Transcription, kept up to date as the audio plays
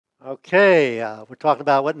Okay, we're talking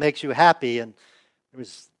about what makes you happy, and it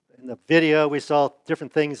was in the video we saw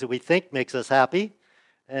different things that we think makes us happy,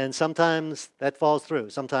 and sometimes that falls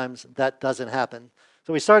through. Sometimes that doesn't happen.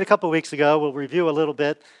 So we started a couple of weeks ago. We'll review a little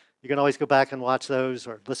bit. You can always go back and watch those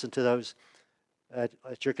or listen to those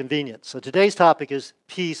at your convenience. So today's topic is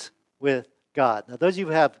peace with God. Now, those of you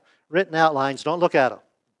who have written outlines, don't look at them.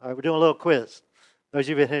 All right, we're doing a little quiz. Those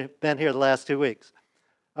of you who have been here the last 2 weeks.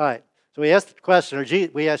 All right. So we asked the question, or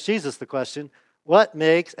we asked Jesus the question, what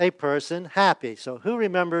makes a person happy? So who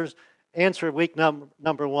remembers answer week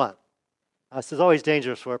number one? This is always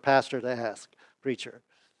dangerous for a pastor to ask, preacher.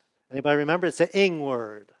 Anybody remember? It's the ing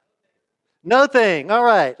word. No thing. All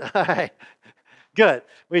right. All right. Good.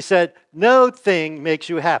 We said no thing makes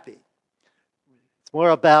you happy. It's more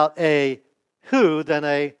about a who than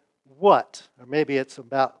a what. Or maybe it's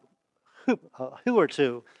about who or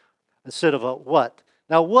two instead of a what.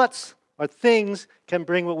 Now, what's or things can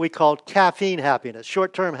bring what we call caffeine happiness,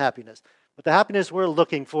 short-term happiness. But the happiness we're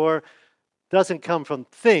looking for doesn't come from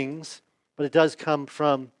things, but it does come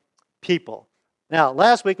from people. Now,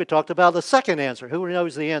 last week we talked about the second answer. Who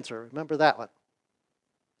knows the answer? Remember that one?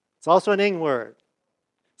 It's also an ing word.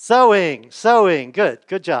 Sowing.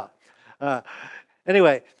 Good job.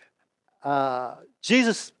 Anyway,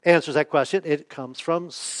 Jesus answers that question. It comes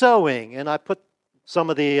from sowing. And I put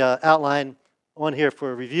some of the outline on here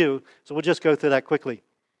for a review, so we'll just go through that quickly.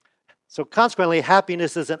 So consequently,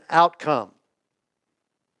 happiness is an outcome.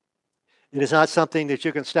 It is not something that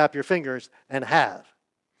you can snap your fingers and have.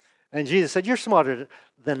 And Jesus said, you're smarter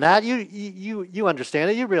than that. You understand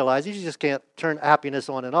it. You realize you just can't turn happiness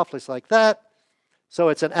on and off just like that. So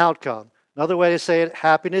it's an outcome. Another way to say it,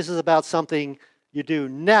 happiness is about something you do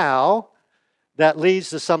now that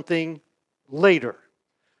leads to something later.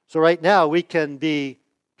 So right now we can be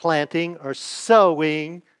planting or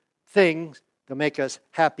sowing things to make us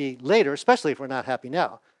happy later, especially if we're not happy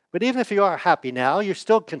now. But even if you are happy now, you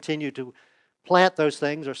still continue to plant those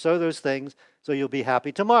things or sow those things so you'll be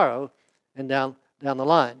happy tomorrow and down the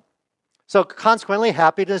line. So consequently,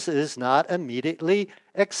 happiness is not immediately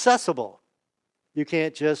accessible. You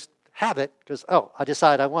can't just have it because, I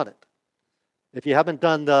decide I want it. If you haven't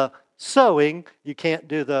done the sowing, you can't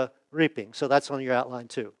do the reaping. So that's on your outline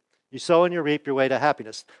too. You sow and you reap your way to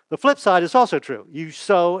happiness. The flip side is also true. You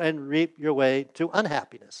sow and reap your way to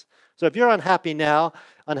unhappiness. So if you're unhappy now,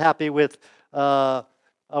 unhappy with a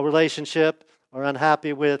relationship, or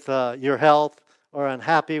unhappy with your health, or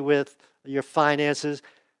unhappy with your finances,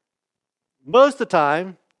 most of the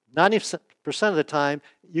time, 90% of the time,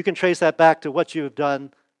 you can trace that back to what you've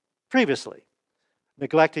done previously.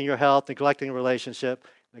 Neglecting your health, neglecting a relationship,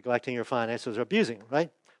 neglecting your finances, or abusing, right?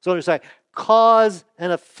 So there's a cause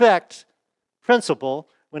and effect principle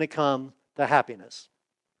when it comes to happiness.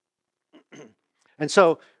 And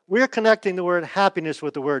so we're connecting the word happiness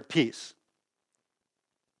with the word peace.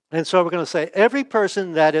 And so we're going to say every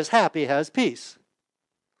person that is happy has peace.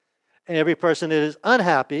 And every person that is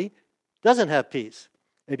unhappy doesn't have peace.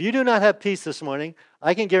 If you do not have peace this morning,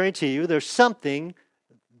 I can guarantee you there's something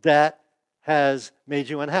that has made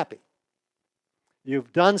you unhappy.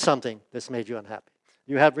 You've done something that's made you unhappy.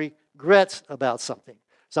 You have regrets about something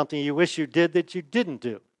you wish you did that you didn't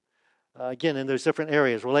do. Again, in those different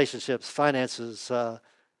areas, relationships, finances,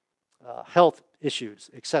 health issues,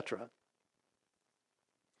 etc.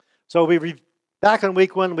 So back on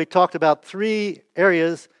week one, we talked about three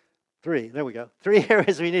areas we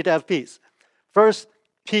need to have peace. First,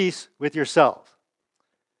 peace with yourself.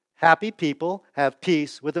 Happy people have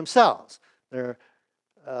peace with themselves. They're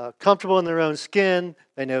comfortable in their own skin.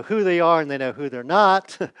 They know who they are and they know who they're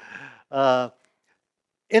not.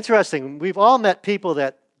 Interesting, we've all met people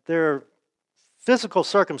that their physical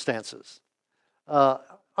circumstances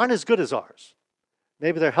aren't as good as ours.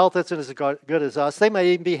 Maybe their health isn't as good as us. They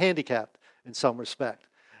may even be handicapped in some respect.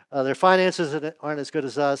 Their finances aren't as good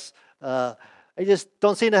as us. They just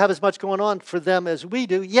don't seem to have as much going on for them as we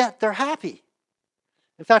do, yet they're happy.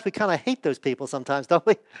 In fact, we kind of hate those people sometimes, don't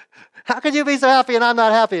we? How could you be so happy and I'm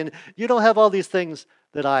not happy? And you don't have all these things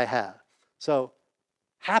that I have. So,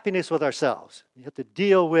 happiness with ourselves. You have to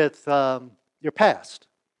deal with your past.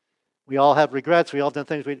 We all have regrets. We all done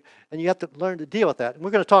things. And you have to learn to deal with that. And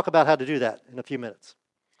we're going to talk about how to do that in a few minutes.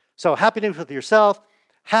 So, happiness with yourself.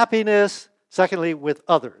 Happiness, secondly, with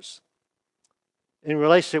others. In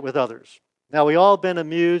relationship with others. Now, we all been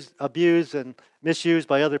abused and misused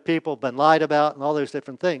by other people, been lied about, and all those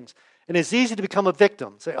different things. And it's easy to become a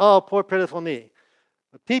victim. Say, oh, poor, pitiful me.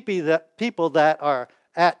 But people that are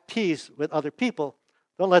at peace with other people,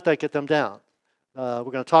 don't let that get them down. We're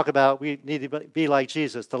going to talk about we need to be like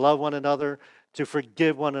Jesus, to love one another, to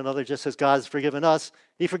forgive one another just as God has forgiven us.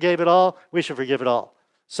 He forgave it all. We should forgive it all.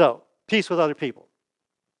 So, peace with other people.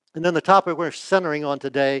 And then the topic we're centering on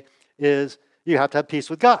today is you have to have peace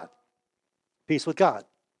with God. Peace with God.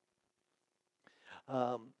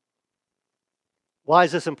 Why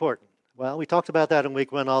is this important? Well, we talked about that in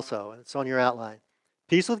week 1 also, and it's on your outline.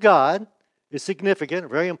 Peace with God is significant,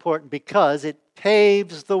 very important, because it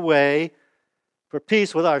paves the way for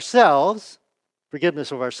peace with ourselves,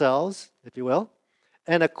 forgiveness of ourselves, if you will,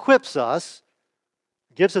 and equips us,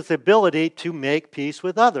 gives us the ability to make peace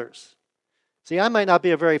with others. See, I might not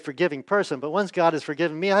be a very forgiving person, but once God has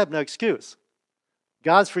forgiven me, I have no excuse.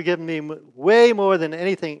 God's forgiven me way more than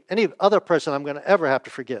any other person I'm going to ever have to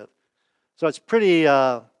forgive. So it's pretty,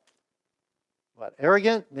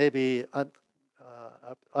 arrogant, maybe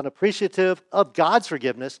unappreciative of God's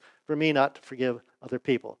forgiveness for me not to forgive other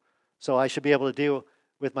people. So I should be able to deal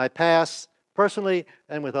with my past personally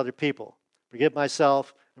and with other people. Forgive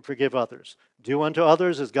myself and forgive others. Do unto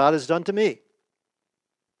others as God has done to me.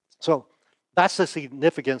 So that's the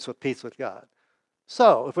significance of peace with God.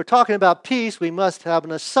 So if we're talking about peace, we must have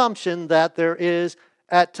an assumption that there is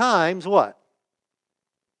at times what?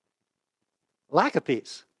 Lack of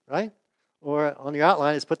peace, right? Or on your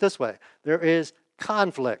outline, it's put this way. There is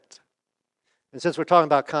conflict. And since we're talking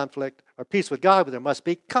about conflict or peace with God, there must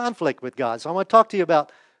be conflict with God. So I want to talk to you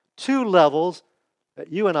about 2 levels that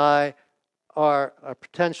you and I are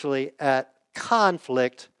potentially at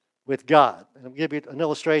conflict with God. And I'll give you an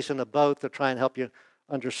illustration of both to try and help you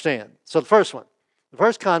understand. So the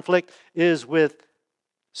first conflict is with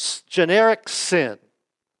generic sin.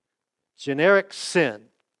 Generic sin.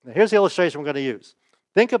 Now here's the illustration we're going to use.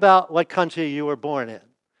 Think about what country you were born in.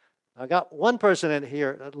 I got one person in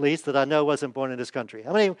here, at least, that I know wasn't born in this country.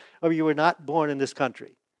 How many of you were not born in this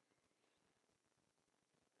country?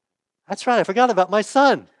 That's right, I forgot about my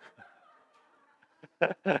son.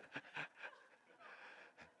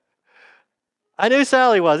 I knew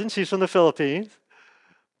Sally wasn't. She's from the Philippines.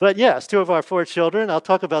 But yes, 2 of our 4 children. I'll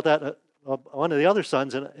talk about that, one of the other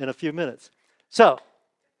sons in a few minutes. So,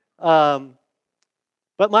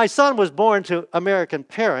 but my son was born to American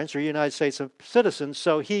parents or United States citizens,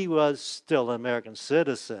 so he was still an American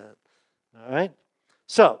citizen. All right?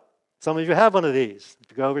 So, some of you have one of these.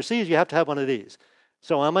 If you go overseas, you have to have one of these.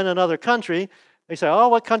 So I'm in another country. They say, oh,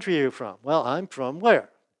 what country are you from? Well, I'm from where?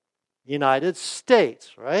 United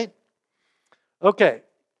States, right? Okay.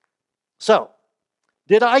 So,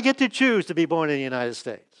 did I get to choose to be born in the United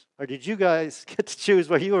States? Or did you guys get to choose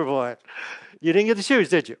where you were born? You didn't get to choose,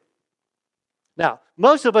 did you? Now,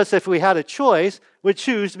 most of us, if we had a choice, would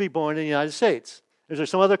choose to be born in the United States. Is there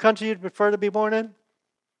some other country you'd prefer to be born in?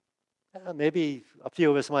 Maybe a few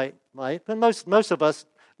of us might, but most of us,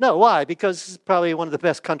 no. Why? Because it's probably one of the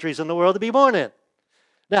best countries in the world to be born in.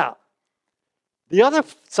 Now, the other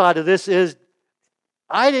side of this is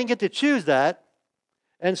I didn't get to choose that,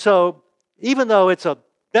 and so even though it's a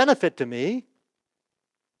benefit to me,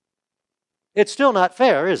 it's still not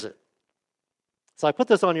fair, is it? So I put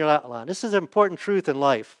this on your outline. This is an important truth in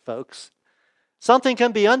life, folks. Something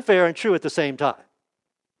can be unfair and true at the same time.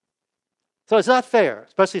 So it's not fair,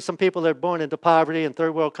 especially some people that are born into poverty in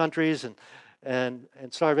third world countries and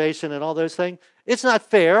starvation and all those things. It's not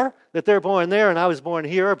fair that they're born there and I was born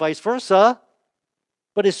here or vice versa,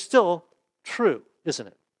 but it's still true, isn't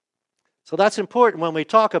it? So that's important when we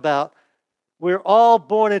talk about we're all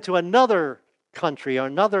born into another country or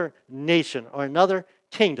another nation or another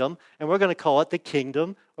kingdom, and we're going to call it the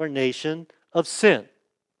kingdom or nation of sin.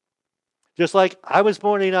 Just like I was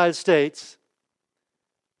born in the United States,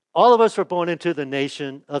 all of us were born into the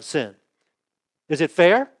nation of sin. Is it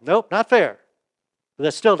fair? Nope, not fair. But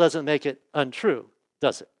that still doesn't make it untrue,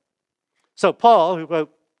 does it? So Paul, who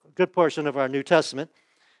wrote a good portion of our New Testament,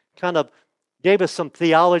 kind of gave us some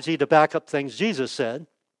theology to back up things Jesus said.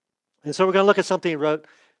 And so we're going to look at something he wrote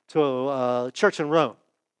to a church in Rome.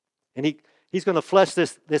 And he's going to flesh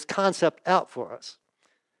this concept out for us.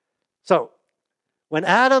 So, when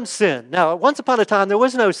Adam sinned, now once upon a time there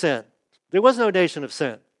was no sin. There was no nation of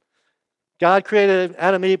sin. God created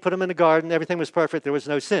Adam and Eve, put them in the garden, everything was perfect, there was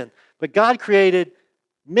no sin. But God created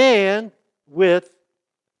man with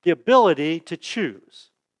the ability to choose.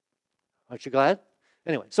 Aren't you glad?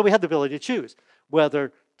 Anyway, so we had the ability to choose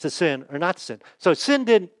whether to sin or not to sin. So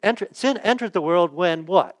sin entered the world when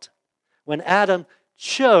what? When Adam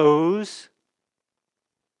chose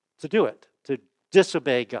to do it, to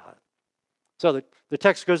disobey God. So the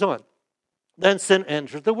text goes on. Then sin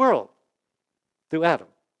entered the world through Adam.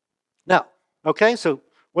 Now, okay, so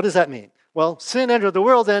what does that mean? Well, sin entered the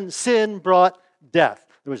world, then sin brought death.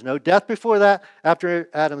 There was no death before that. After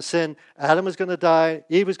Adam sinned, Adam was going to die,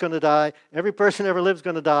 Eve was going to die, every person ever lived is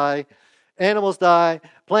going to die, animals die,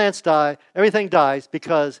 plants die, everything dies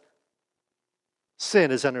because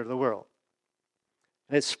sin has entered the world.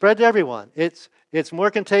 And it's spread to everyone. It's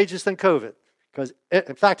more contagious than COVID because,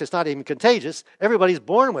 in fact, it's not even contagious. Everybody's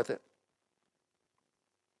born with it.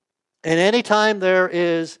 And anytime there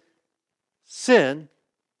is sin,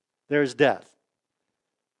 there's death.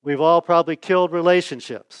 We've all probably killed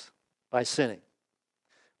relationships by sinning.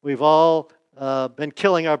 We've all been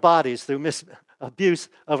killing our bodies through abuse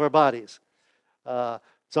of our bodies. Some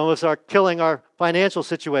of us are killing our financial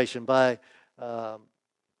situation by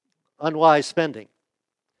unwise spending.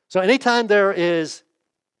 So anytime there is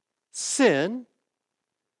sin,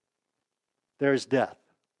 there's death.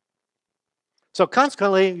 So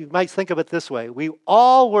consequently, you might think of it this way. We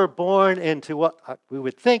all were born into what we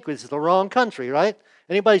would think was the wrong country, right?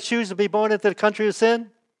 Anybody choose to be born into the country of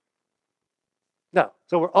sin? No.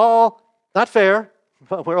 So we're all, not fair,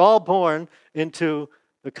 but we're all born into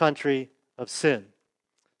the country of sin.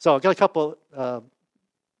 So I've got a couple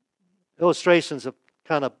illustrations of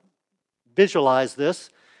kind of visualize this.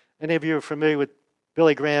 Any of you are familiar with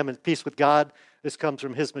Billy Graham and Peace with God? This comes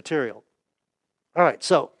from his material. All right,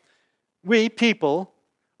 so we people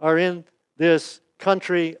are in this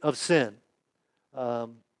country of sin.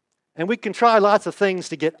 And we can try lots of things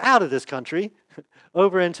to get out of this country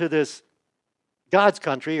over into this God's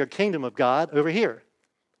country or kingdom of God over here.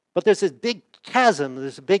 But there's this big chasm,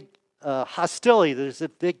 there's a big hostility, there's a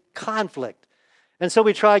big conflict. And so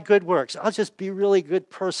we try good works. I'll just be a really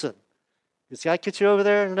good person. Does God get you over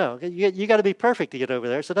there? No. You got to be perfect to get over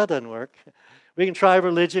there, so that doesn't work. We can try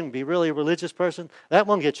religion, be really a religious person. That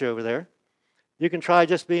won't get you over there. You can try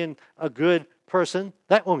just being a good person.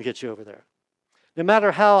 That won't get you over there. No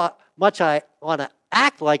matter how much I want to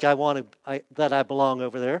act like that I belong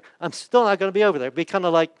over there, I'm still not going to be over there. It'd be kind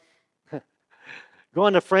of like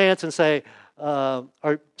going to France and say,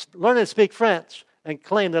 or learning to speak French and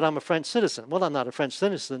claim that I'm a French citizen. Well, I'm not a French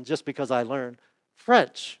citizen just because I learned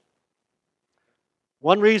French.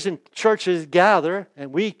 One reason churches gather,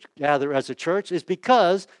 and we gather as a church, is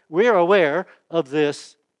because we're aware of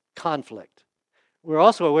this conflict. We're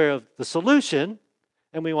also aware of the solution,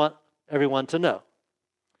 and we want everyone to know.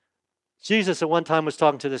 Jesus at one time was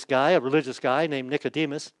talking to this guy, a religious guy named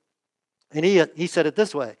Nicodemus, and he said it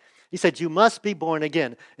this way. He said, you must be born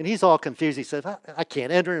again. And he's all confused. He said, I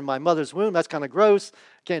can't enter in my mother's womb. That's kind of gross.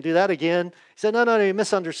 Can't do that again. He said, no, you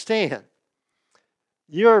misunderstand.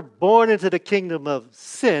 You're born into the kingdom of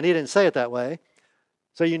sin. He didn't say it that way.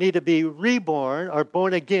 So you need to be reborn or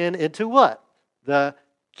born again into what? The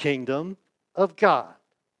kingdom of God.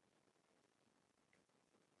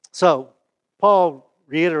 So Paul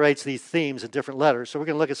reiterates these themes in different letters. So we're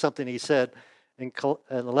going to look at something he said in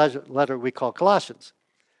the letter we call Colossians.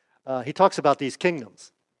 He talks about these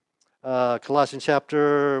kingdoms. Colossians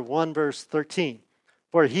chapter 1, verse 13.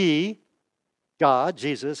 For he, God,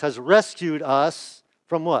 Jesus, has rescued us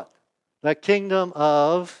from what? The kingdom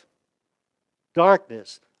of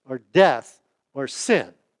darkness or death or sin.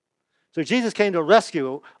 So Jesus came to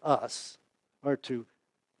rescue us or to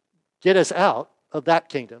get us out of that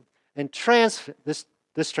kingdom and transfer,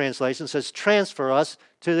 this translation says transfer us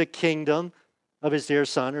to the kingdom of his dear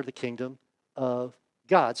Son or the kingdom of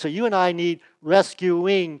God. So you and I need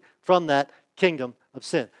rescuing from that kingdom of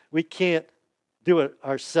sin. We can't do it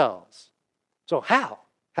ourselves. So how?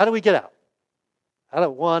 How do we get out? Out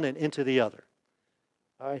of one and into the other.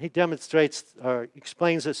 All right, he demonstrates or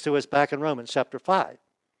explains this to us back in Romans chapter 5.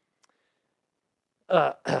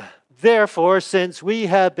 Therefore, since we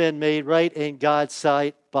have been made right in God's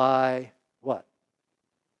sight by what?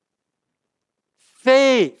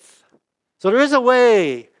 Faith. So there is a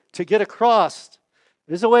way to get across.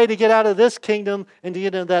 There's a way to get out of this kingdom and to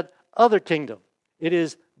get into that other kingdom. It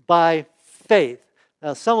is by faith.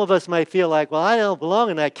 Now, some of us might feel like, well, I don't belong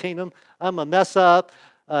in that kingdom. I'm a mess up.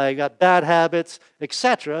 I got bad habits,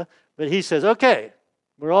 etc. But he says, okay,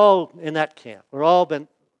 we're all in that camp. We're all been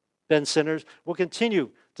sinners. We'll continue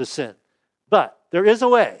to sin. But there is a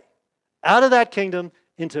way out of that kingdom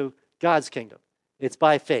into God's kingdom. It's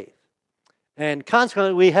by faith. And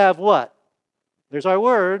consequently, we have what? There's our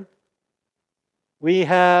word. We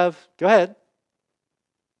have, go ahead.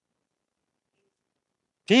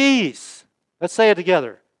 Peace. Let's say it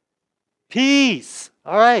together. Peace.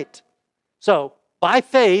 All right. So, by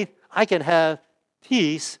faith, I can have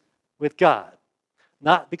peace with God.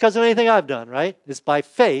 Not because of anything I've done, right? It's by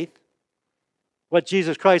faith what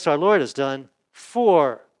Jesus Christ our Lord has done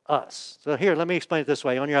for us. So here, let me explain it this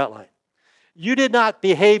way on your outline. You did not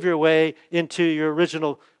behave your way into your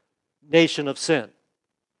original nation of sin.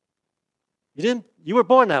 You were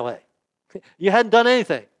born that way. You hadn't done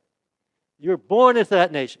anything. You were born into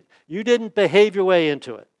that nation. You didn't behave your way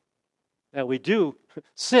into it. Now, we do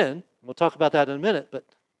sin. We'll talk about that in a minute. But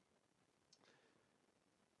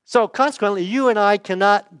so consequently, you and I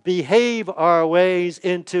cannot behave our ways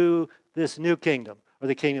into this new kingdom or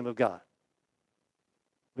the kingdom of God.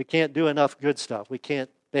 We can't do enough good stuff. We can't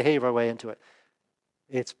behave our way into it.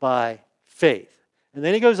 It's by faith. And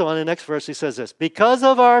then he goes on in the next verse, he says this, because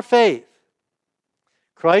of our faith,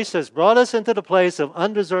 Christ has brought us into the place of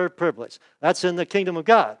undeserved privilege. That's in the kingdom of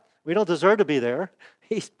God. We don't deserve to be there.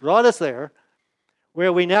 He's brought us there,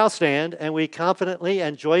 where we now stand, and we confidently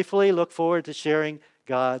and joyfully look forward to sharing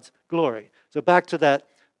God's glory. So back to that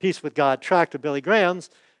Peace with God tract of Billy Graham's,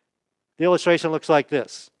 the illustration looks like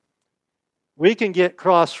this. We can get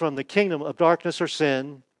crossed from the kingdom of darkness or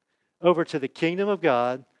sin over to the kingdom of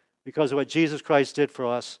God because of what Jesus Christ did for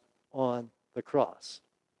us on the cross.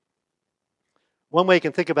 One way you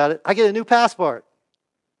can think about it, I get a new passport.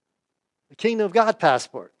 The kingdom of God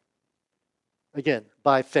passport. Again,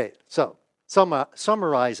 by faith. So,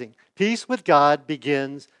 summarizing, peace with God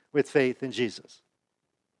begins with faith in Jesus.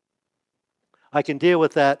 I can deal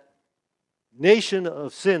with that nation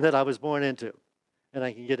of sin that I was born into, and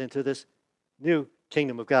I can get into this new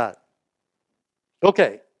kingdom of God.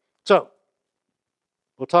 Okay, so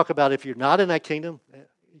we'll talk about if you're not in that kingdom,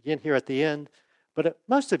 again here at the end, but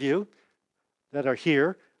most of you that are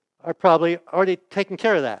here are probably already taking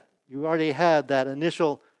care of that. You already had that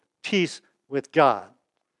initial peace with God.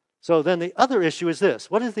 So then the other issue is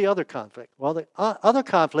this. What is the other conflict? Well, the other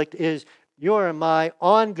conflict is your and my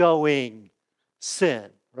ongoing sin,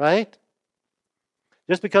 right?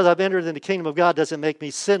 Just because I've entered in the kingdom of God doesn't make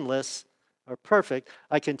me sinless or perfect.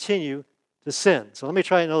 I continue to sin. So let me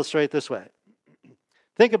try and illustrate it this way.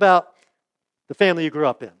 Think about the family you grew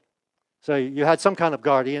up in. So you had some kind of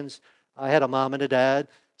guardians. I had a mom and a dad.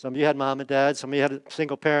 Some of you had mom and dad. Some of you had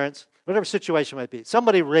single parents. Whatever situation might be.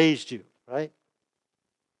 Somebody raised you, right?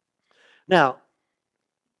 Now,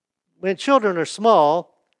 when children are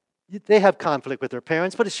small, they have conflict with their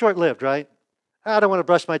parents, but it's short-lived, right? I don't want to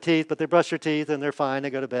brush my teeth, but they brush their teeth and they're fine. They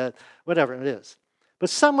go to bed, whatever it is. But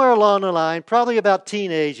somewhere along the line, probably about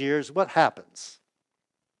teenage years, what happens?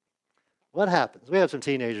 What happens? We have some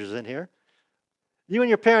teenagers in here. You and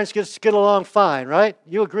your parents get along fine, right?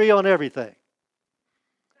 You agree on everything.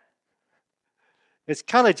 It's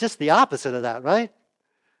kind of just the opposite of that, right?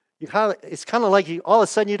 It's kind of like all of a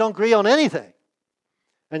sudden you don't agree on anything.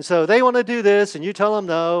 And so they want to do this and you tell them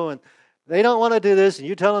no, and they don't want to do this and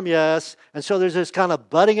you tell them yes. And so there's this kind of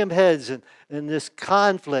butting of heads and this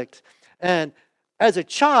conflict. And as a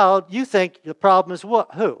child, you think the problem is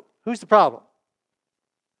what? Who? Who's the problem?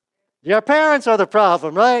 Your parents are the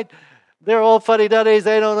problem, right? They're old fuddy-duddies,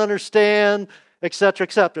 they don't understand, etc.,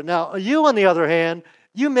 etc. Now, you, on the other hand,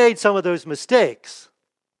 you made some of those mistakes.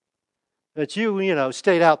 That you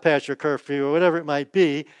stayed out past your curfew or whatever it might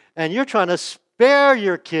be, and you're trying to spare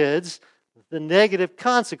your kids the negative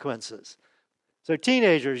consequences. So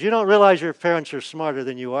teenagers, you don't realize your parents are smarter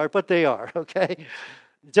than you are, but they are, okay?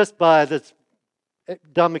 Just by the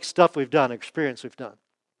dumb stuff we've done, experience we've done.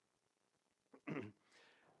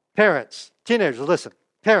 Parents, teenagers, listen.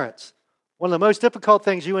 Parents, one of the most difficult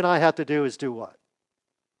things you and I have to do is do what?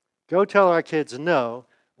 Go tell our kids no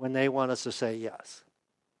when they want us to say yes.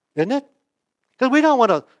 Isn't it? Because we don't want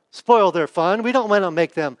to spoil their fun. We don't want to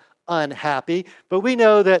make them unhappy. But we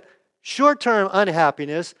know that short-term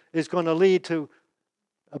unhappiness is going to lead to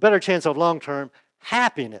a better chance of long-term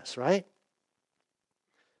happiness, right?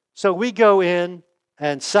 So we go in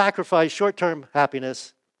and sacrifice short-term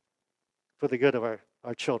happiness for the good of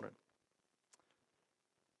our children.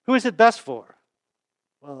 Who is it best for?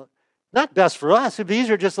 Well, not best for us. It'd be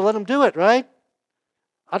easier just to let them do it, right?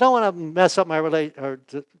 I don't want to mess up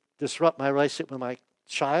disrupt my relationship with my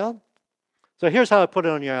child. So here's how I put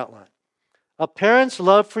it on your outline. A parent's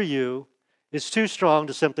love for you is too strong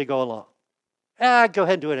to simply go along. Go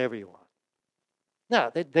ahead and do whatever you want.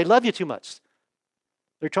 No, they love you too much.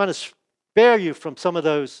 They're trying to spare you from some of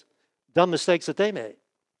those dumb mistakes that they made.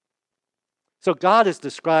 So God is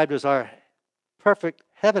described as our perfect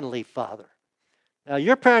heavenly Father. Now,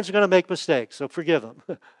 your parents are going to make mistakes, so forgive them.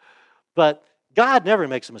 But God never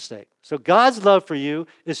makes a mistake. So God's love for you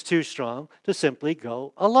is too strong to simply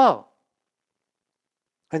go alone.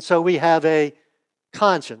 And so we have a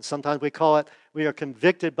conscience. Sometimes we call it, we are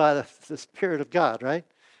convicted by the Spirit of God, right?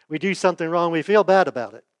 We do something wrong, we feel bad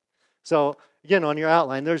about it. So, again, on your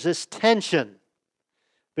outline, there's this tension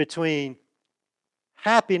between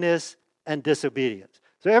happiness and disobedience.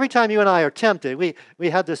 So every time you and I are tempted, we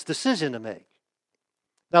have this decision to make.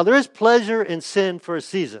 Now, there is pleasure in sin for a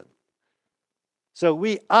season. So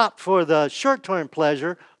we opt for the short-term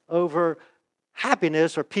pleasure over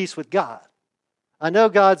happiness or peace with God. I know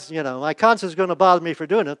God's, my conscience is going to bother me for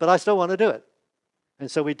doing it, but I still want to do it.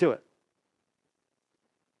 And so we do it.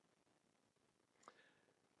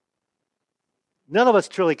 None of us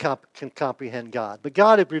truly can comprehend God, but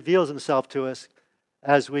God reveals himself to us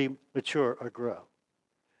as we mature or grow.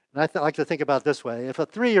 And I like to think about it this way. If a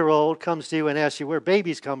 3-year-old comes to you and asks you where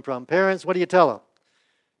babies come from, parents, what do you tell them?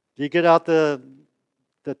 Do you get out the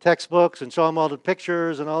textbooks and show them all the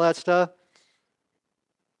pictures and all that stuff?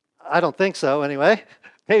 I don't think so, anyway.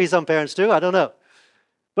 Maybe some parents do, I don't know.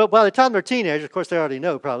 But by the time they're teenagers, of course, they already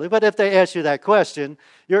know probably, but if they ask you that question,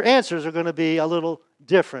 your answers are going to be a little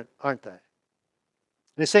different, aren't they?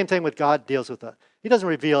 And the same thing with God deals with us. He doesn't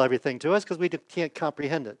reveal everything to us because we can't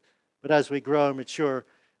comprehend it. But as we grow and mature,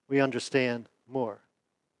 we understand more.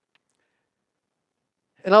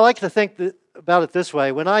 And I like to think about it this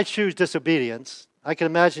way. When I choose disobedience, I can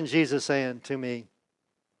imagine Jesus saying to me,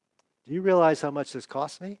 do you realize how much this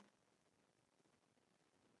cost me?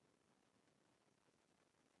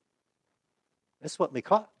 This is what me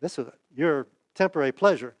cost. This is your temporary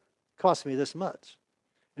pleasure cost me this much.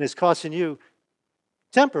 And it's costing you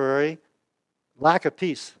temporary lack of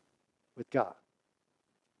peace with God.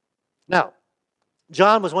 Now,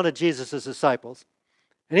 John was one of Jesus' disciples,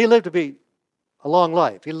 and he lived to be a long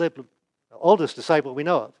life. He lived the oldest disciple we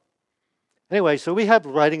know of. Anyway, so we have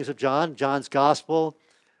writings of John, John's Gospel,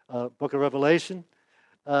 Book of Revelation,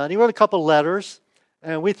 and he wrote a couple letters,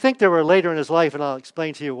 and we think they were later in his life, and I'll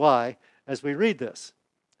explain to you why as we read this.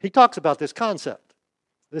 He talks about this concept.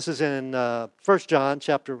 This is in 1 John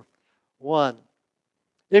chapter 1.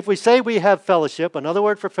 If we say we have fellowship, another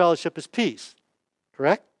word for fellowship is peace,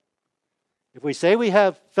 correct? If we say we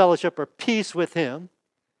have fellowship or peace with him,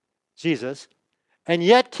 Jesus, and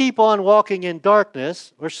yet keep on walking in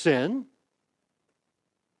darkness or sin,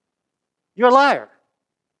 you're a liar.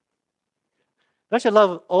 Don't you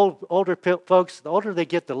love older folks? The older they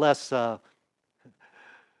get, the less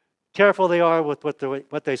careful they are with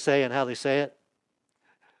what they say and how they say it.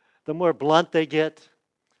 The more blunt they get.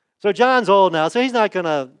 So John's old now, so he's not going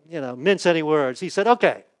to, mince any words. He said,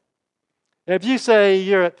 okay, if you say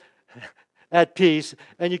you're at peace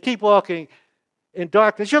and you keep walking in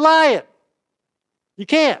darkness, you're lying. You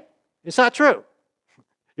can't. It's not true.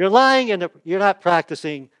 You're lying and you're not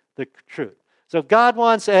practicing the truth. So if God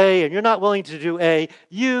wants A and you're not willing to do A,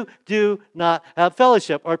 you do not have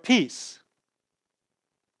fellowship or peace.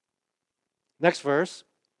 Next verse,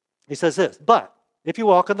 he says this, but if you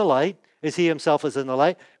walk in the light, as he himself is in the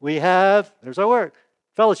light, we have, there's our word,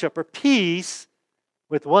 fellowship or peace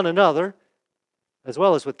with one another, as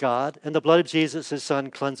well as with God, and the blood of Jesus, his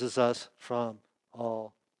Son, cleanses us from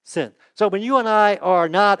all sin. So when you and I are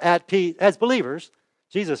not at peace, as believers,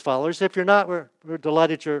 Jesus followers, if you're not, we're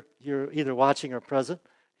delighted you're either watching or present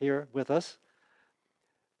here with us.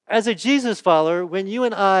 As a Jesus follower, when you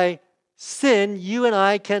and I sin, you and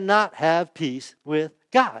I cannot have peace with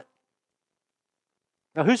God.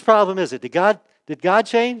 Now, whose problem is it? Did God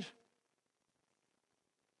change?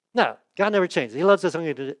 No, God never changed. He loves us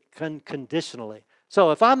unconditionally.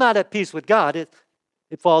 So if I'm not at peace with God, it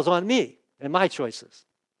falls on me and my choices.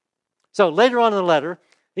 So later on in the letter,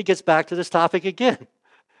 he gets back to this topic again.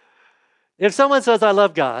 If someone says, I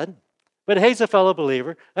love God, but hates a fellow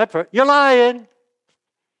believer, you're lying.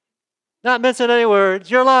 Not mincing any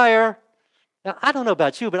words, you're a liar. Now, I don't know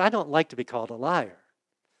about you, but I don't like to be called a liar.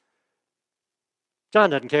 John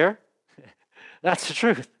doesn't care. That's the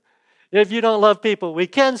truth. If you don't love people we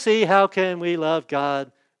can see, how can we love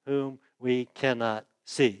God whom we cannot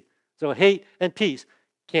see? So hate and peace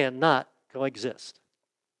cannot coexist.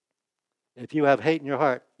 If you have hate in your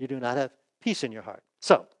heart, you do not have peace in your heart.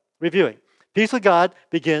 So, reviewing. Peace with God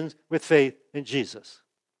begins with faith in Jesus.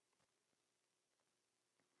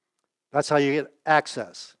 That's how you get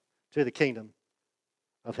access to the kingdom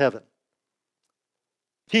of heaven.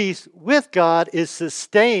 Peace with God is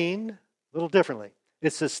sustained a little differently.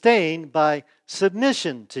 It's sustained by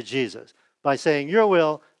submission to Jesus, by saying, your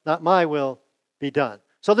will, not my will, be done.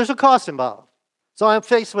 So there's a cost involved. So I'm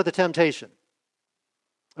faced with a temptation.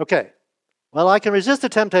 Okay, well, I can resist the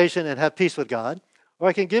temptation and have peace with God, or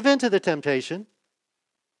I can give in to the temptation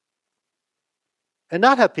and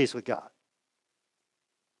not have peace with God.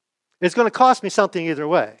 It's going to cost me something either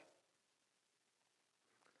way.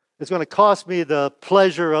 It's going to cost me the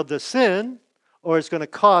pleasure of the sin, or it's going to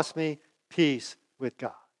cost me peace with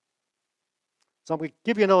God. So I'm going to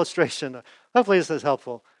give you an illustration. Hopefully this is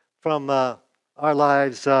helpful from our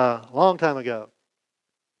lives a long time ago.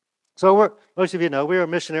 So most of you know, we were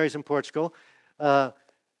missionaries in Portugal.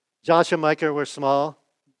 Josh and Micah were small.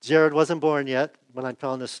 Jared wasn't born yet. when I'm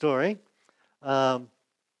telling this story.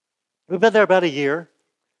 We've been there about a year.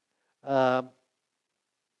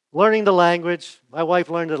 Learning the language. My wife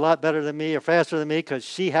learned it a lot better than me or faster than me because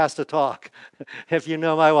she has to talk, if you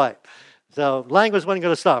know my wife. So language wasn't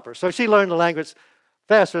going to stop her. So she learned the language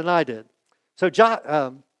faster than I did. So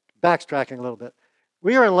backtracking a little bit.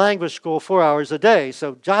 We were in language school 4 hours a day.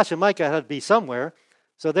 So Josh and Micah had to be somewhere.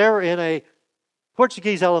 So they were in a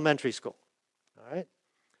Portuguese elementary school. All right.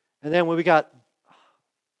 And then when we got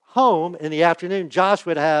home in the afternoon, Josh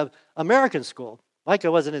would have American school.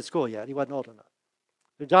 Micah wasn't in school yet. He wasn't old enough.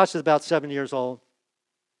 So Josh is about 7 years old.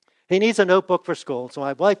 He needs a notebook for school. So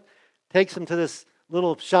my wife takes him to this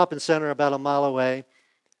little shopping center about a mile away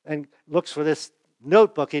and looks for this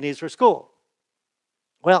notebook he needs for school.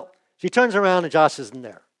 Well, she turns around and Josh isn't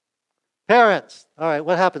there. Parents, all right,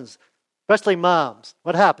 what happens? Especially moms,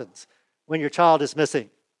 what happens when your child is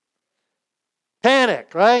missing?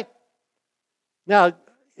 Panic, right? Now,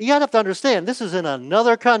 you have to understand, this is in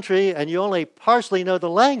another country and you only partially know the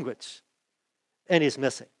language. And he's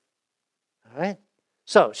missing. All right?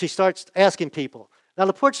 So she starts asking people. Now,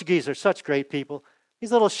 the Portuguese are such great people.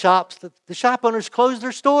 These little shops, the shop owners closed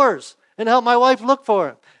their stores and helped my wife look for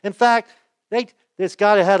him. In fact, this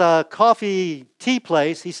guy had a coffee tea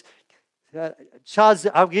place.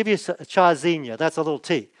 I'll give you a chazinha. That's a little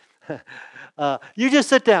tea. You just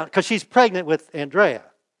sit down, because she's pregnant with Andrea.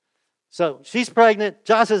 So she's pregnant,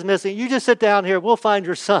 Josh is missing. You just sit down here, we'll find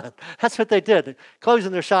your son. That's what they did,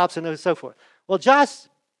 closing their shops and so forth. Well, Josh's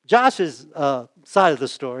side of the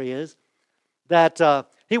story is that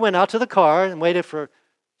he went out to the car and waited for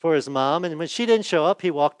his mom, and when she didn't show up,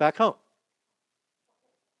 he walked back home.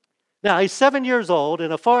 Now, he's 7 years old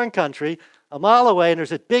in a foreign country, a mile away, and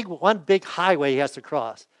there's one big highway he has to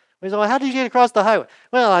cross. He said, well, how did you get across the highway?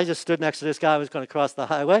 Well, I just stood next to this guy who was going to cross the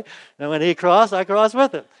highway, and when he crossed, I crossed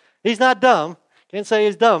with him. He's not dumb. Can't say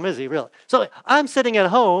he's dumb, is he, really? So I'm sitting at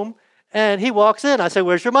home, and he walks in. I say,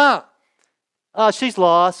 where's your mom? She's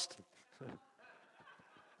lost.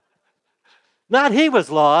 Not he was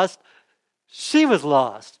lost. She was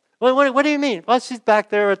lost. What do you mean? Well, she's back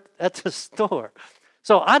there at the store.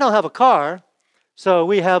 So I don't have a car. So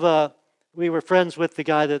we were friends with the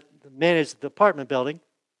guy that managed the apartment building.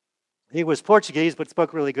 He was Portuguese, but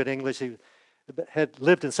spoke really good English. He had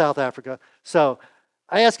lived in South Africa. So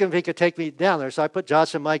I asked him if he could take me down there. So I put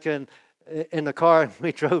Josh and Micah in the car, and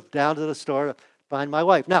we drove down to the store to find my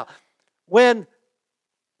wife. Now, when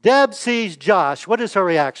Deb sees Josh, what is her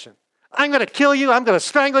reaction? I'm going to kill you. I'm going to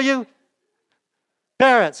strangle you.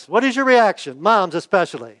 Parents, what is your reaction? Moms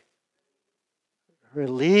especially.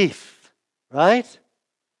 Relief, right?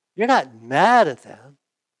 You're not mad at them.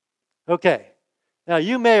 Okay. Now,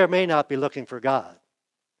 you may or may not be looking for God.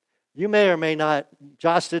 You may or may not.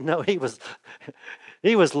 Josh didn't know he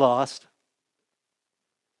was lost.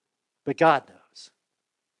 But God knows.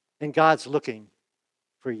 And God's looking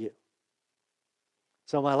for you.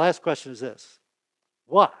 So my last question is this.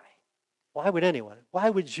 Why? Why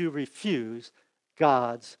would you refuse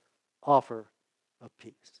God's offer of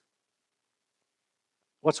peace?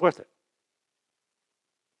 What's worth it?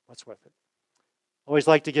 What's worth it? Always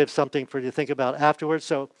like to give something for you to think about afterwards.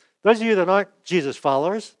 So those of you that aren't Jesus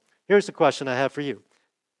followers, here's the question I have for you.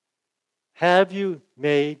 Have you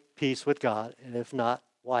made peace with God? And if not,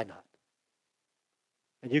 why not?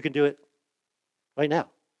 And you can do it right now.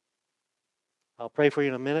 I'll pray for you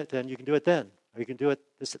in a minute, and you can do it then. Or you can do it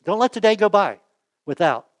this. Don't let today go by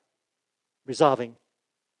without resolving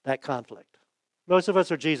that conflict. Most of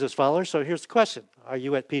us are Jesus followers, so here's the question. Are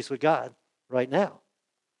you at peace with God right now?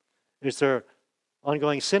 Is there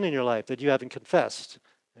ongoing sin in your life that you haven't confessed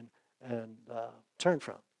and turned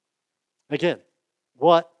from? Again,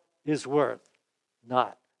 what is worth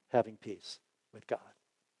not having peace with God?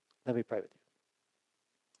 Let me pray with you.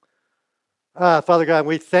 Father God,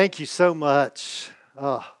 we thank you so much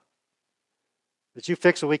that you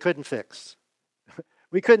fixed what we couldn't fix.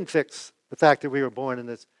 We couldn't fix the fact that we were born in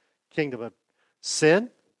this kingdom of sin,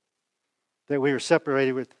 that we were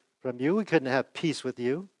separated from you. We couldn't have peace with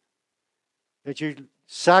you. That you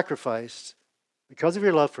sacrificed, because of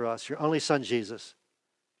your love for us, your only son Jesus,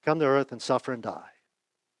 come to earth and suffer and die.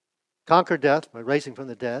 Conquer death by raising from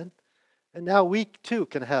the dead. And now we too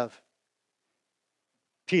can have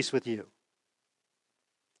peace with you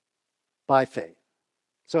by faith.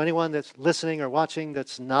 So anyone that's listening or watching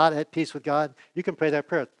that's not at peace with God, you can pray that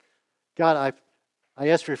prayer. God, I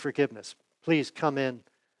ask for your forgiveness. Please come in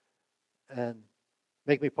and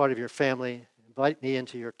make me part of your family. Invite me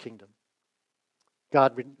into your kingdom.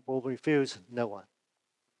 God will refuse no one.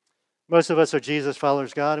 Most of us are Jesus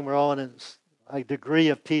followers, God, and we're all in a degree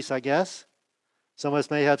of peace, I guess. Some of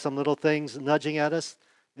us may have some little things nudging at us.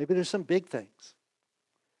 Maybe there's some big things.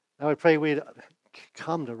 I would pray we'd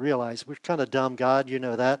come to realize we're kind of dumb, God, you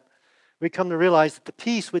know that. We come to realize that the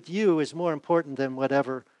peace with you is more important than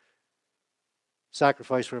whatever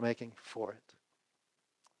sacrifice we're making for it.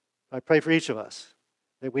 I pray for each of us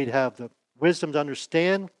that we'd have the wisdom to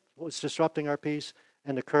understand what's disrupting our peace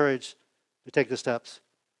and the courage to take the steps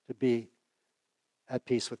to be at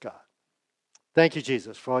peace with God. Thank you,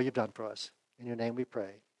 Jesus, for all you've done for us. In your name we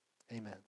pray. Amen.